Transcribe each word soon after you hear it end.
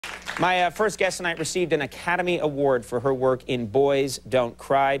My first guest tonight received an Academy Award for her work in Boys Don't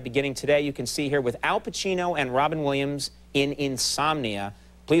Cry. Beginning today, you can see her with Al Pacino and Robin Williams in Insomnia.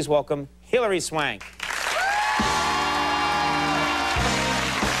 Please welcome Hilary Swank.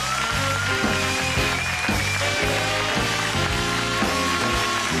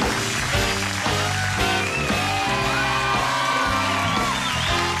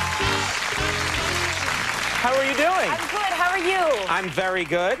 How are you doing? I'm good. How are you? I'm very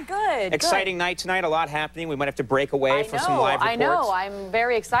good. Good. Exciting night tonight. A lot happening. We might have to break away for some live reports. I know. I'm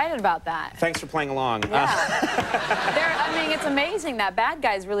very excited about that. Thanks for playing along. Yeah. I mean, it's amazing. That bad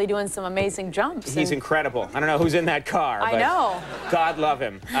guy's really doing some amazing jumps. He's incredible. I don't know who's in that car. I know. God love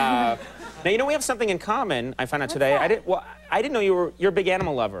him. Now, you know, we have something in common, I found out today. I didn't know you're a big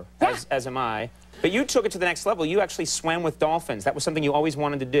animal lover, as am I. But you took it to the next level. You actually swam with dolphins. That was something you always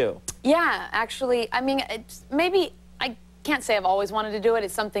wanted to do. Yeah, actually. I mean, maybe I can't say I've always wanted to do it.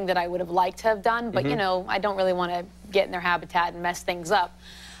 It's something that I would have liked to have done. But, you know, I don't really want to get in their habitat and mess things up.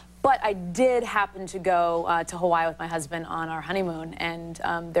 But I did happen to go to Hawaii with my husband on our honeymoon, and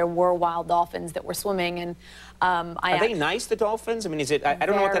there were wild dolphins that were swimming. And are they nice, the dolphins? I mean, is it? I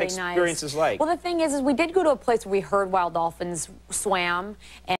don't know what that experience is like. Well, the thing is we did go to a place where we heard wild dolphins swam,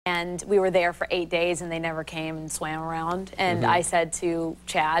 and we were there for 8 days, and they never came and swam around. And I said to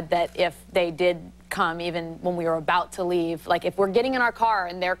Chad that if they did come, even when we were about to leave, like if we're getting in our car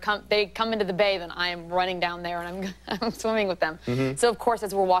and they come into the bay, then I am running down there and I'm swimming with them. So of course,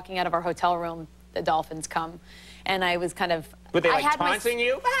 as we're walking out of our hotel room, the dolphins come, and I was kind of. Were they like taunting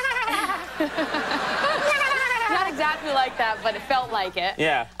you? Not exactly like that, but it felt like it.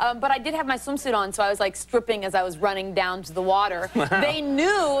 Yeah. But I did have my swimsuit on, so I was like stripping as I was running down to the water. Wow. They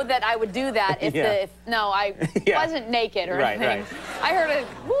knew that I would do that if I wasn't naked or anything. Right. I heard a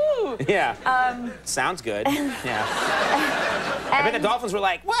woo. Yeah. Sounds good. Yeah. I bet the dolphins were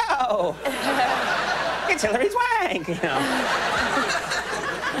like, whoa, it's Hilary Swank. You know.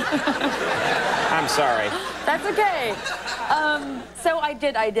 I'm sorry. That's okay. So I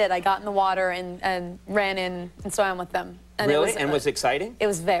did. I got in the water and ran in and swam with them. And really? And was it exciting? It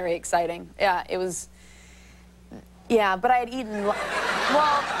was very exciting. Yeah, it was. Yeah, but I had eaten. Well,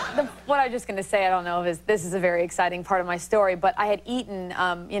 what I was just going to say, I don't know if this is a very exciting part of my story, but I had eaten,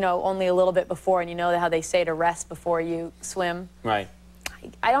 you know, only a little bit before, and you know how they say to rest before you swim? Right.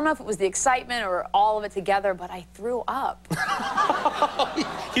 I don't know if it was the excitement or all of it together, but I threw up.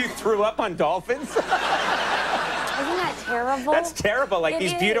 You threw up on dolphins? Isn't that terrible? That's terrible. Like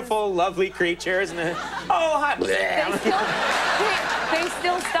these beautiful, lovely creatures, and then, oh, hi. They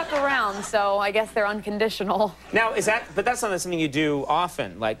still stuck around, so I guess they're unconditional. Now, but that's not something you do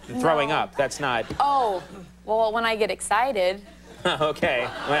often, like throwing up. That's not. Oh, well, when I get excited. Okay,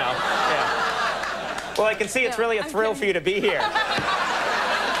 well, yeah. Well, I can see it's really a thrill for you to be here.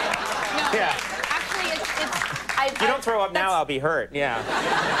 Yeah. Actually, if you don't throw up now, I'll be hurt. Yeah.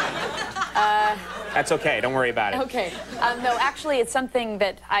 That's okay. Don't worry about it. Okay. No, actually, it's something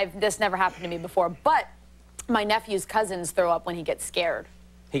that this never happened to me before. But my nephew's cousins throw up when he gets scared.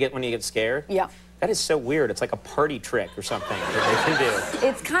 When he gets scared? Yeah. That is so weird. It's like a party trick or something that they can do.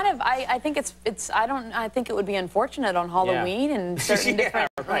 It's kind of. I think I think it would be unfortunate on Halloween and certain different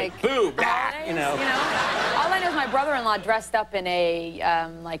right. like boo, holidays, you know. All I know is my brother-in-law dressed up in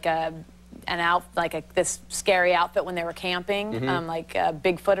this scary outfit when they were camping, like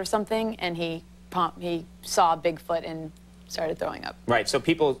Bigfoot or something, and he saw Bigfoot and started throwing up. Right, so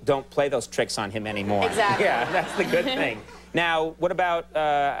people don't play those tricks on him anymore. Exactly. Yeah, that's the good thing. Now, what about,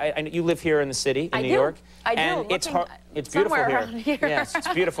 you live here in the city, in New York? I do. And it's beautiful here. Yes, it's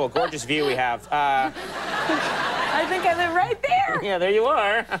beautiful. Gorgeous view we have. I think I live right there. Yeah, there you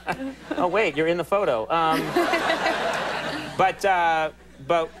are. Oh, wait, you're in the photo. But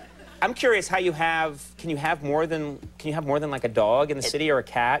I'm curious how can you have more than like a dog in the city or a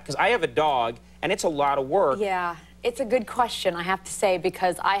cat? Because I have a dog, and it's a lot of work. Yeah. It's a good question, I have to say,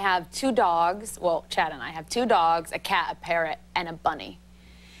 because I have 2 dogs. Well, Chad and I have 2 dogs, a cat, a parrot, and a bunny.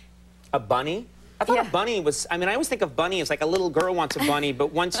 A bunny? I thought a bunny was, I mean, I always think of bunny as like a little girl wants a bunny,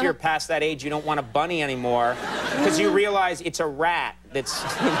 but once you're past that age, you don't want a bunny anymore because you realize it's a rat that's,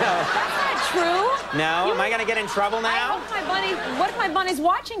 you know. That's not true. No? Am I going to get in trouble now? What if my bunny's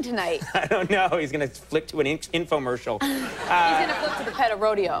watching tonight? I don't know. He's going to flip to an infomercial. He's going to flip to the pet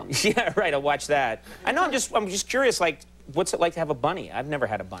rodeo. Yeah, right. I'll watch that. I know. I'm just curious, like, what's it like to have a bunny? I've never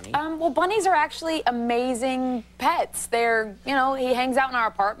had a bunny. Well, bunnies are actually amazing pets. They're, you know, he hangs out in our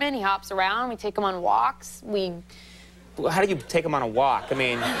apartment. He hops around. We take him on walks. How do you take him on a walk? I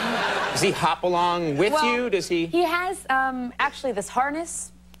mean, does he hop along with you? Does he? He has actually this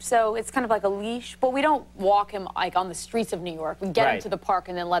harness so it's kind of like a leash, but we don't walk him like on the streets of New York. We get him to the park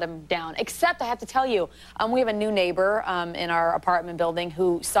and then let him down. Except I have to tell you, we have a new neighbor in our apartment building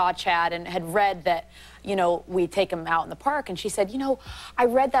who saw Chad and had read that, you know, we take him out in the park, and she said, you know, I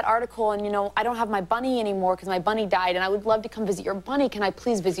read that article, and, you know, I don't have my bunny anymore because my bunny died, and I would love to come visit your bunny. Can I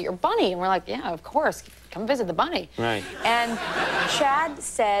please visit your bunny? And we're like, yeah, of course. Come visit the bunny. Right. And Chad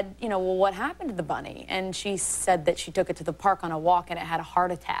said, you know, well, what happened to the bunny? And she said that she took it to the park on a walk, and it had a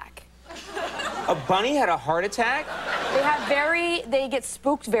heart attack. A bunny had a heart attack? They get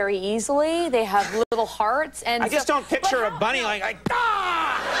spooked very easily. They have little hearts, and I just don't picture a bunny like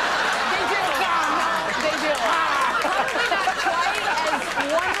ah! They do. Probably not quite as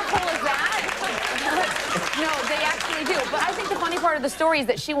wonderful as that. No, they actually do. But I think the funny part of the story is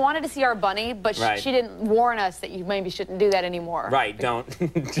that she wanted to see our bunny, but she didn't warn us that you maybe shouldn't do that anymore. Right, don't.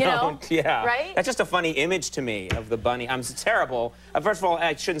 You know? Yeah. Right? That's just a funny image to me of the bunny. It's terrible. First of all,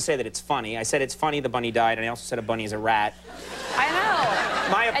 I shouldn't say that it's funny. I said it's funny the bunny died, and I also said a bunny is a rat. I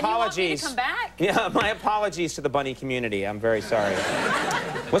know. My And apologies. you want me to come back? Yeah, my apologies to the bunny community. I'm very sorry.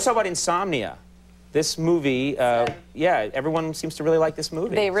 Let's talk about Insomnia. This movie, yeah, everyone seems to really like this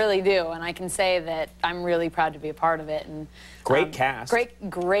movie. They really do, and I can say that I'm really proud to be a part of it. And great cast.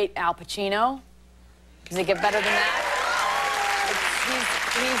 Great Al Pacino. Does it get better than that?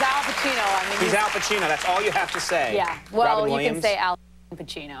 He's Al Pacino. I mean, he's Al Pacino. That's all you have to say. Yeah. Well, Robin you Williams. can say Al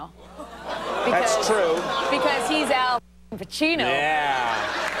Pacino. That's true. Because he's Al Pacino. Yeah.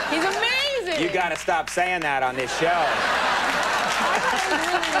 He's amazing. You got to stop saying that on this show. It's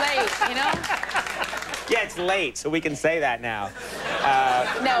really late, you know? Yeah, it's late, so we can say that now.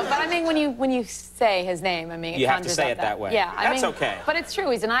 No, but I mean, when you say his name, I mean, you have to say it that way. Yeah, that's okay. But it's true.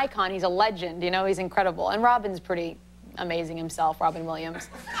 He's an icon. He's a legend. You know, he's incredible. And Robin's pretty amazing himself, Robin Williams.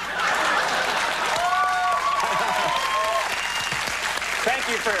 Thank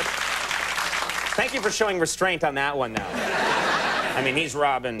you for showing restraint on that one, though. I mean, he's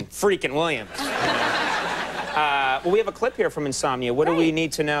Robin freaking Williams. Well, we have a clip here from Insomnia. What do we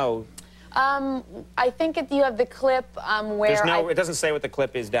need to know? I think you have the clip where it doesn't say what the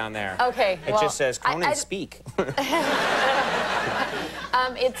clip is down there. Okay, It just says, Conan, speak.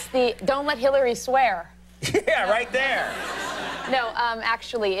 It's the don't let Hilary swear. Yeah, right there. No,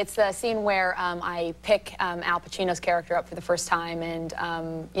 actually, it's the scene where I pick Al Pacino's character up for the first time, and,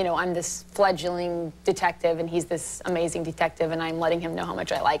 you know, I'm this fledgling detective, and he's this amazing detective, and I'm letting him know how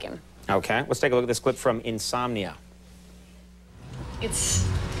much I like him. Okay, let's take a look at this clip from Insomnia. It's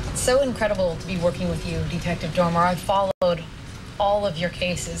so incredible to be working with you, Detective Dormer. I've followed all of your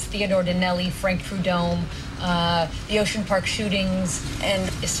cases, Theodore Dinelli, Frank Prudhomme, the Ocean Park shootings, and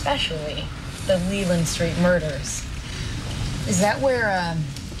especially the Leland Street murders. Is that where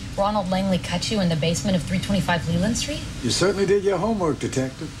Ronald Langley cut you in the basement of 325 Leland Street? You certainly did your homework,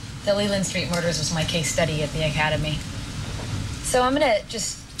 Detective. The Leland Street murders was my case study at the Academy. So I'm gonna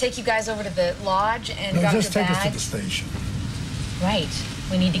just take you guys over to the lodge and drop your just take us to bag. the station. Right.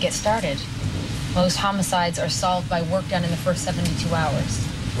 We need to get started. Most homicides are solved by work done in the first 72 hours.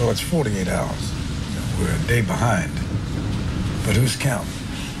 Well, it's 48 hours. We're a day behind. But who's counting?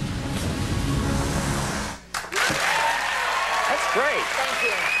 That's great. Thank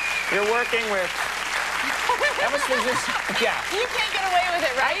you. You're working with... That was just... Yeah. You can't get away with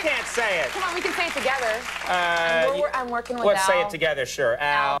it, right? I can't say it. Come on, we can say it together. I'm working with Let's Al. say it together, sure.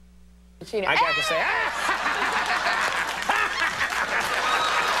 Al. Pacino. I got to say,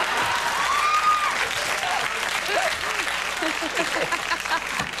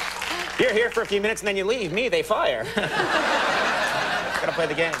 You're here for a few minutes and then you leave. Me, they fire. Gotta play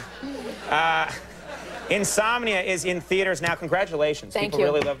the game. Insomnia is in theaters now. Congratulations. Thank People you.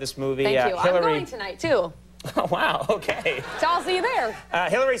 really love this movie. Thank you. Hilary... I'm going tonight, too. Oh, wow, okay. So I'll see you there.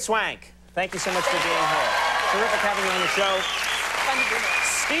 Hilary Swank, thank you so much for being here. Terrific having you on the show. Fun to be here.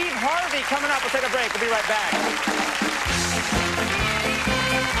 Steve Harvey coming up. We'll take a break. We'll be right back.